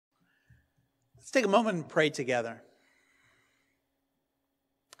Let's take a moment and pray together.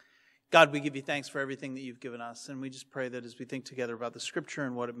 God, we give you thanks for everything that you've given us, and we just pray that as we think together about the Scripture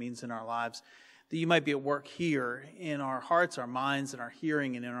and what it means in our lives, that you might be at work here in our hearts, our minds, and our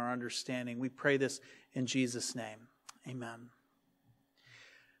hearing, and in our understanding. We pray this in Jesus' name. Amen.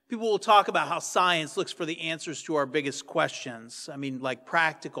 People will talk about how science looks for the answers to our biggest questions. I mean, like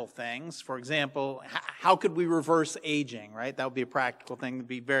practical things. For example, how could we reverse aging, right? That would be a practical thing that would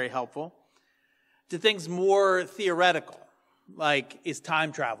be very helpful. To things more theoretical, like is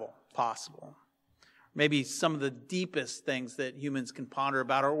time travel possible? Maybe some of the deepest things that humans can ponder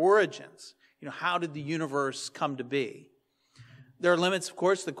about are origins. How did the universe come to be? There are limits, of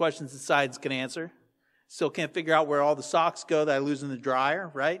course, to the questions that science can answer. Still can't figure out where all the socks go that I lose in the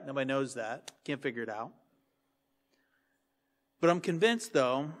dryer, right? Nobody knows that. Can't figure it out. But I'm convinced,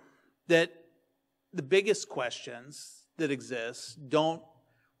 though, that the biggest questions that exist don't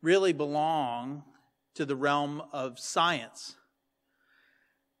really belong to the realm of science.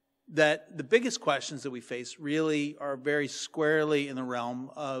 That the biggest questions that we face really are very squarely in the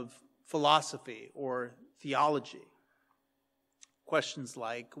realm of philosophy or theology. Questions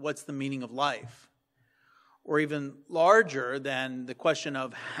like, what's the meaning of life? Or even larger than the question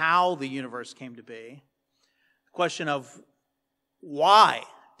of how the universe came to be, the question of why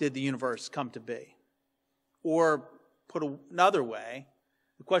did the universe come to be? Or put another way,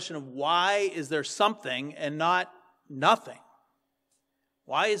 the question of why is there something and not nothing?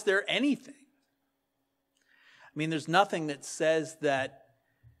 Why is there anything? I mean, there's nothing that says that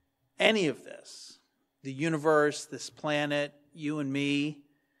any of this, the universe, this planet, you and me,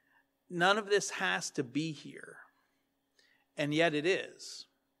 none of this has to be here. And yet it is.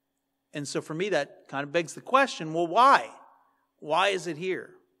 And so for me, that kind of begs the question, well, why? Why is it here?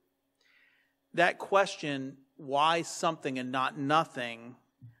 That question, why something and not nothing,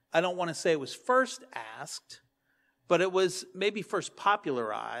 I don't want to say it was first asked, but it was maybe first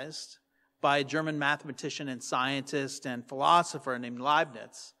popularized by a German mathematician and scientist and philosopher named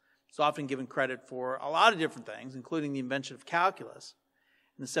Leibniz. He's often given credit for a lot of different things, including the invention of calculus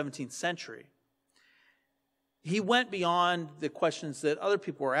in the 17th century. He went beyond the questions that other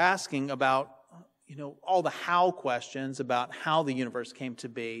people were asking about, all the how questions about how the universe came to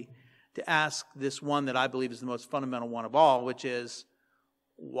be, to ask this one that I believe is the most fundamental one of all, which is,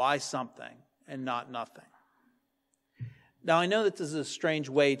 why something and not nothing? Now, I know that this is a strange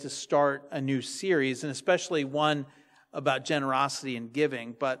way to start a new series, and especially one about generosity and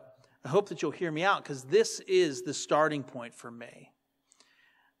giving, but I hope that you'll hear me out, because this is the starting point for me.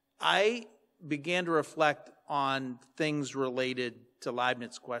 I began to reflect on things related to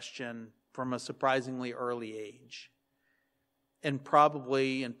Leibniz's question from a surprisingly early age. And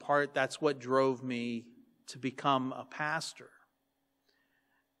probably, in part, that's what drove me to become a pastor.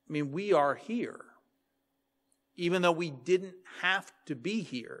 I mean, we are here, even though we didn't have to be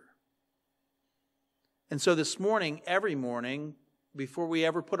here. And so this morning, every morning, before we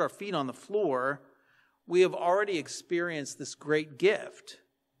ever put our feet on the floor, we have already experienced this great gift.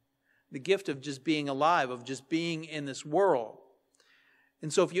 The gift of just being alive, of just being in this world.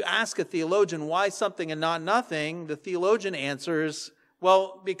 And so if you ask a theologian why something and not nothing, the theologian answers,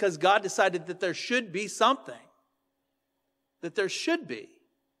 well, because God decided that there should be something. That there should be.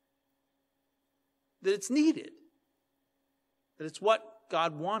 That it's needed. That it's what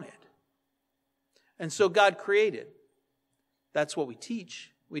God wanted. And so God created. That's what we teach.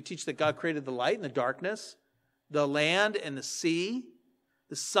 We teach that God created the light and the darkness, the land and the sea,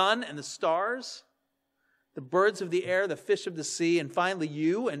 the sun and the stars, the birds of the air, the fish of the sea, and finally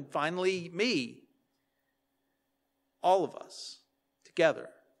you, and finally me. All of us together.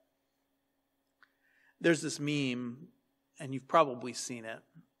 There's this meme, and you've probably seen it.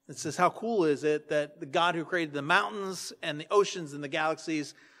 It says, how cool is it that the God who created the mountains and the oceans and the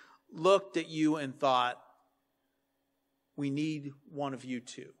galaxies looked at you and thought, we need one of you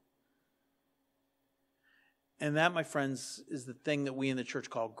too. And that, my friends, is the thing that we in the church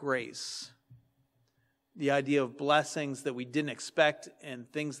call grace. The idea of blessings that we didn't expect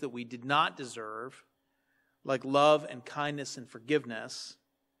and things that we did not deserve, like love and kindness and forgiveness,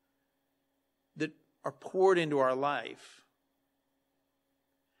 that are poured into our life.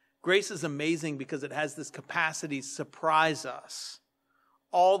 Grace is amazing because it has this capacity to surprise us.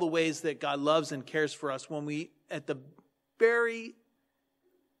 All the ways that God loves and cares for us when we, at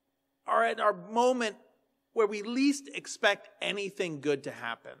our moment where we least expect anything good to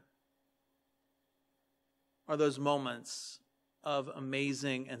happen, are those moments of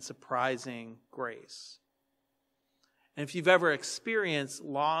amazing and surprising grace. And if you've ever experienced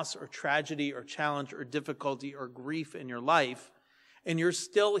loss or tragedy or challenge or difficulty or grief in your life, and you're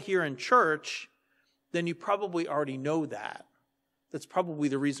still here in church, then you probably already know that. That's probably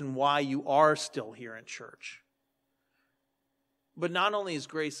the reason why you are still here in church. But not only is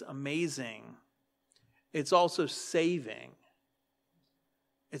grace amazing, it's also saving.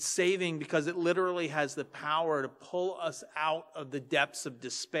 It's saving because it literally has the power to pull us out of the depths of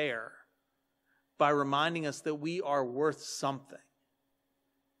despair by reminding us that we are worth something.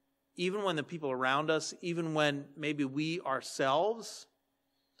 Even when the people around us, even when maybe we ourselves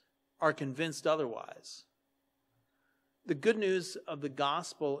are convinced otherwise. The good news of the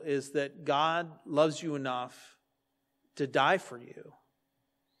gospel is that God loves you enough to die for you.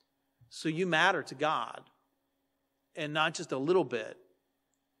 So you matter to God. And not just a little bit,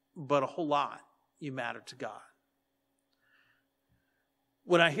 but a whole lot. You matter to God.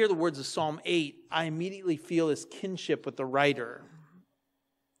 When I hear the words of Psalm 8, I immediately feel this kinship with the writer.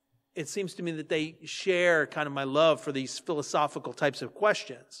 It seems to me that they share kind of my love for these philosophical types of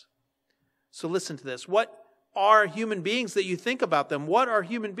questions. So listen to this. What are human beings that you think about them? What are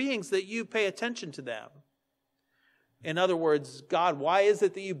human beings that you pay attention to them? In other words, God, why is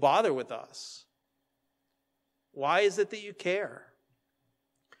it that you bother with us? Why is it that you care?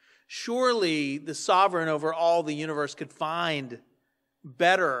 Surely the sovereign over all the universe could find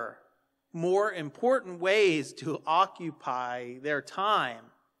better, more important ways to occupy their time.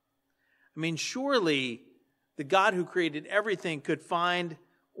 I mean, surely the God who created everything could find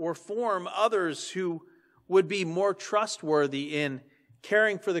or form others who would be more trustworthy in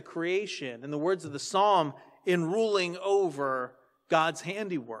caring for the creation, in the words of the psalm, in ruling over God's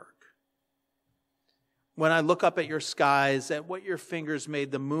handiwork. When I look up at your skies, at what your fingers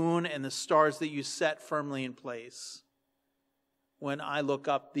made, the moon and the stars that you set firmly in place, when I look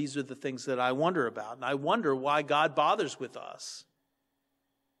up, these are the things that I wonder about. And I wonder why God bothers with us.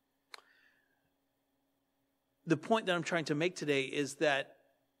 The point that I'm trying to make today is that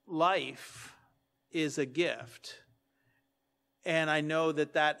life is a gift. And I know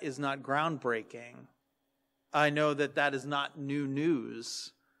that that is not groundbreaking. I know that that is not new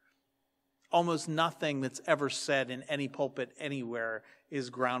news. Almost nothing that's ever said in any pulpit anywhere is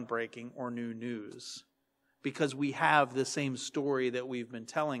groundbreaking or new news, because we have the same story that we've been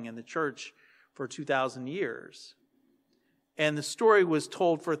telling in the church for 2,000 years. And the story was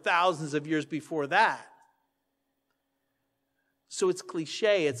told for thousands of years before that. So it's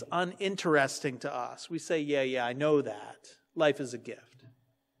cliche, it's uninteresting to us. We say, yeah, I know that. Life is a gift.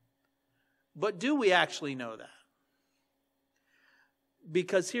 But do we actually know that?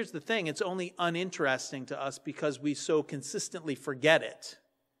 Because here's the thing, it's only uninteresting to us because we so consistently forget it.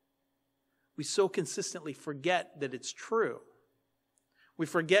 We so consistently forget that it's true. We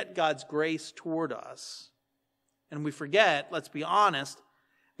forget God's grace toward us. And we forget, let's be honest,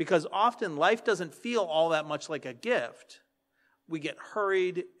 because often life doesn't feel all that much like a gift. We get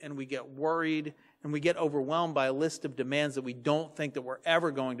hurried and we get worried and we get overwhelmed by a list of demands that we don't think that we're ever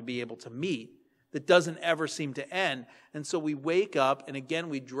going to be able to meet, that doesn't ever seem to end. And so we wake up and again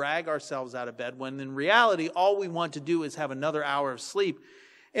we drag ourselves out of bed when in reality all we want to do is have another hour of sleep.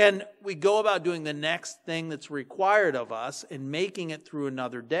 And we go about doing the next thing that's required of us and making it through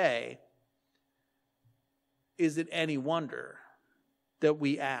another day. Is it any wonder that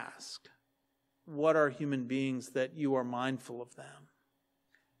we ask, what are human beings that you are mindful of them?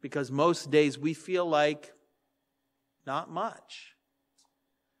 Because most days we feel like not much.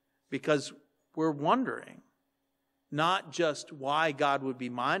 Because we're wondering not just why God would be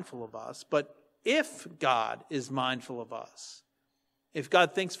mindful of us, but if God is mindful of us. If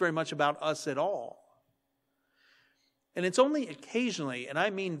God thinks very much about us at all. And it's only occasionally, and I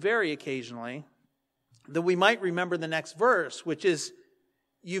mean very occasionally, that we might remember the next verse, which is,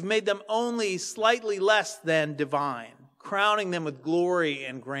 you've made them only slightly less than divine, crowning them with glory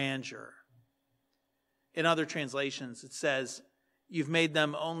and grandeur. In other translations, it says, you've made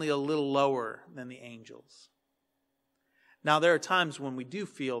them only a little lower than the angels. Now, there are times when we do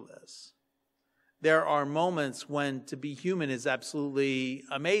feel this. There are moments when to be human is absolutely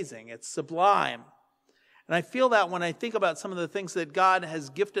amazing. It's sublime. And I feel that when I think about some of the things that God has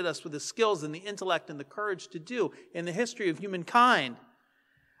gifted us with the skills and the intellect and the courage to do in the history of humankind.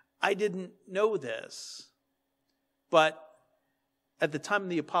 I didn't know this. But at the time of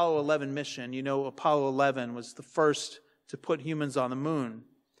the Apollo 11 mission, you know, Apollo 11 was the first to put humans on the moon.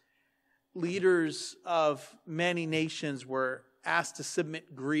 Leaders of many nations were asked to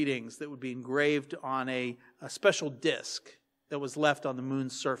submit greetings that would be engraved on a special disc that was left on the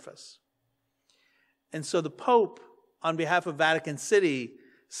moon's surface. And so the Pope, on behalf of Vatican City,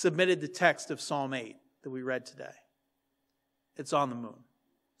 submitted the text of Psalm 8 that we read today. It's on the moon.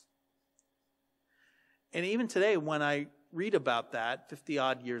 And even today, when I read about that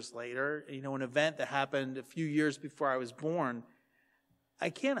 50-odd years later, an event that happened a few years before I was born, I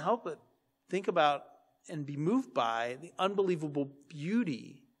can't help but think about and be moved by the unbelievable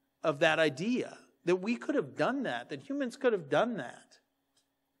beauty of that idea, that we could have done that humans could have done that.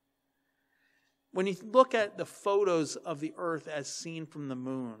 When you look at the photos of the earth as seen from the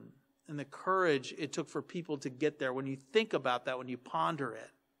moon and the courage it took for people to get there, when you think about that, when you ponder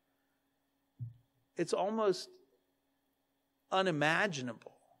it, it's almost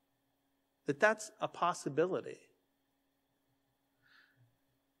unimaginable that that's a possibility.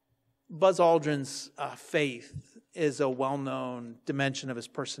 Buzz Aldrin's faith is a well-known dimension of his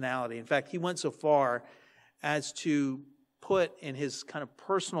personality. In fact, he went so far as to put in his kind of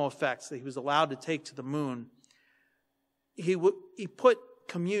personal effects that he was allowed to take to the moon, he put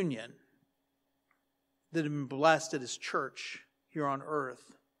communion that had been blessed at his church here on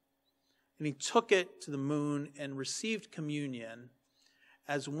earth, and he took it to the moon and received communion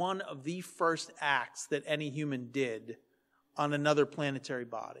as one of the first acts that any human did on another planetary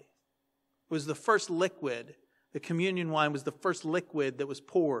body. It was the first liquid. The communion wine was the first liquid that was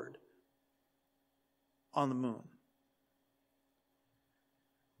poured on the moon.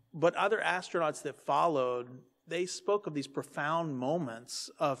 But other astronauts that followed, they spoke of these profound moments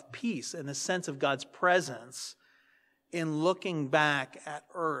of peace and the sense of God's presence in looking back at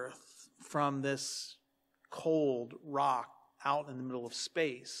Earth from this cold rock out in the middle of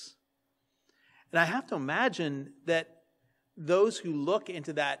space. And I have to imagine that those who look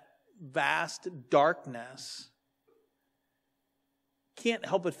into that vast darkness can't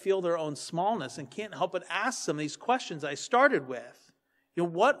help but feel their own smallness and can't help but ask some of these questions I started with.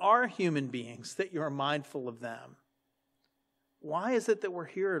 What are human beings that you're mindful of them? Why is it that we're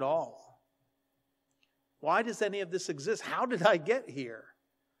here at all? Why does any of this exist? How did I get here?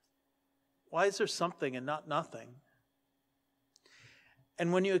 Why is there something and not nothing?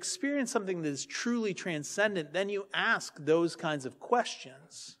 And when you experience something that is truly transcendent, then you ask those kinds of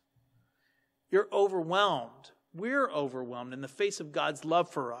questions. You're overwhelmed. We're overwhelmed in the face of God's love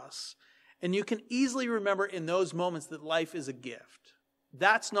for us. And you can easily remember in those moments that life is a gift.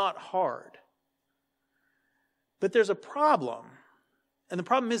 That's not hard. But there's a problem. And the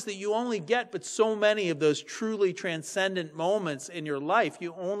problem is that you only get but so many of those truly transcendent moments in your life.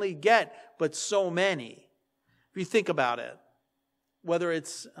 You only get but so many. If you think about it, whether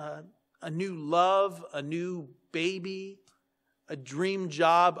it's a new love, a new baby, a dream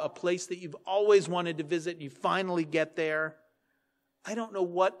job, a place that you've always wanted to visit and you finally get there. I don't know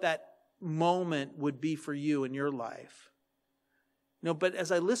what that moment would be for you in your life. But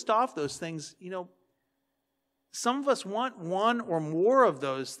as I list off those things, some of us want one or more of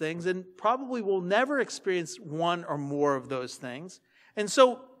those things and probably will never experience one or more of those things. And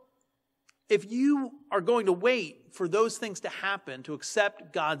so if you are going to wait for those things to happen, to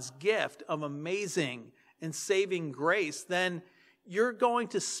accept God's gift of amazing and saving grace, then you're going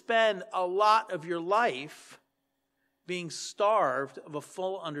to spend a lot of your life being starved of a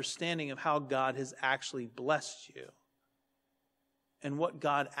full understanding of how God has actually blessed you and what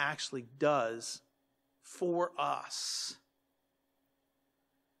God actually does for us.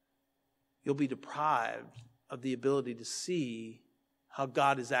 You'll be deprived of the ability to see how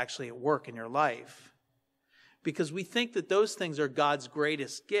God is actually at work in your life. Because we think that those things are God's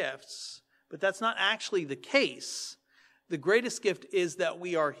greatest gifts, but that's not actually the case. The greatest gift is that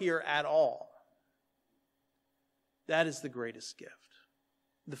we are here at all. That is the greatest gift.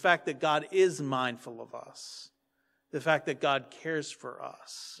 The fact that God is mindful of us. The fact that God cares for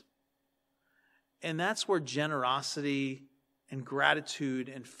us. And that's where generosity and gratitude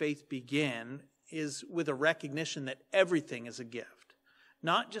and faith begin, is with a recognition that everything is a gift.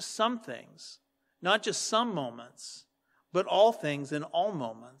 Not just some things, not just some moments, but all things in all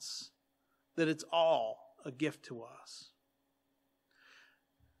moments, that it's all a gift to us.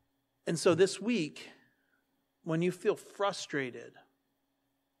 And so this week, when you feel frustrated,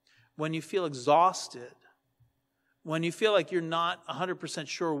 when you feel exhausted, when you feel like you're not 100%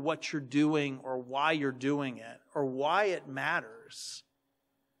 sure what you're doing or why you're doing it or why it matters,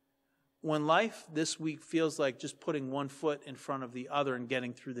 when life this week feels like just putting one foot in front of the other and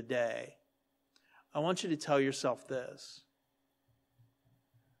getting through the day, I want you to tell yourself this.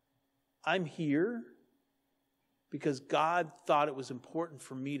 I'm here because God thought it was important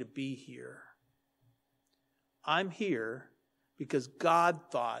for me to be here. I'm here because God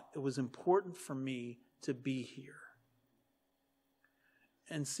thought it was important for me to be here.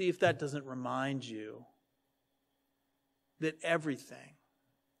 And see if that doesn't remind you that everything,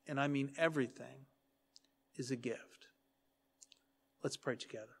 and I mean everything, is a gift. Let's pray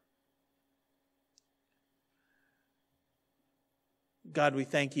together. God, we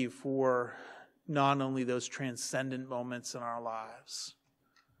thank you for not only those transcendent moments in our lives,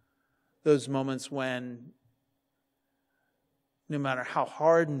 those moments when no matter how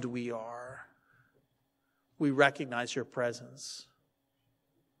hardened we are, we recognize your presence.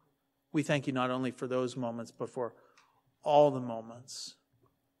 We thank you not only for those moments, but for all the moments.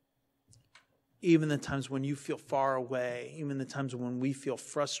 Even the times when you feel far away, even the times when we feel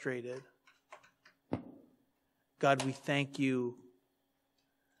frustrated. God, we thank you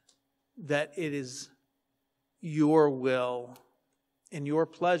that it is your will and your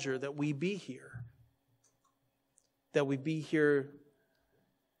pleasure that we be here. That we be here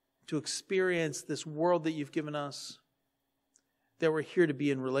to experience this world that you've given us. That we're here to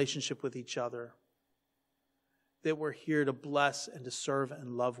be in relationship with each other. That we're here to bless and to serve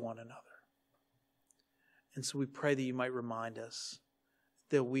and love one another. And so we pray that you might remind us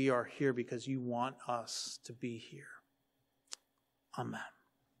that we are here because you want us to be here. Amen.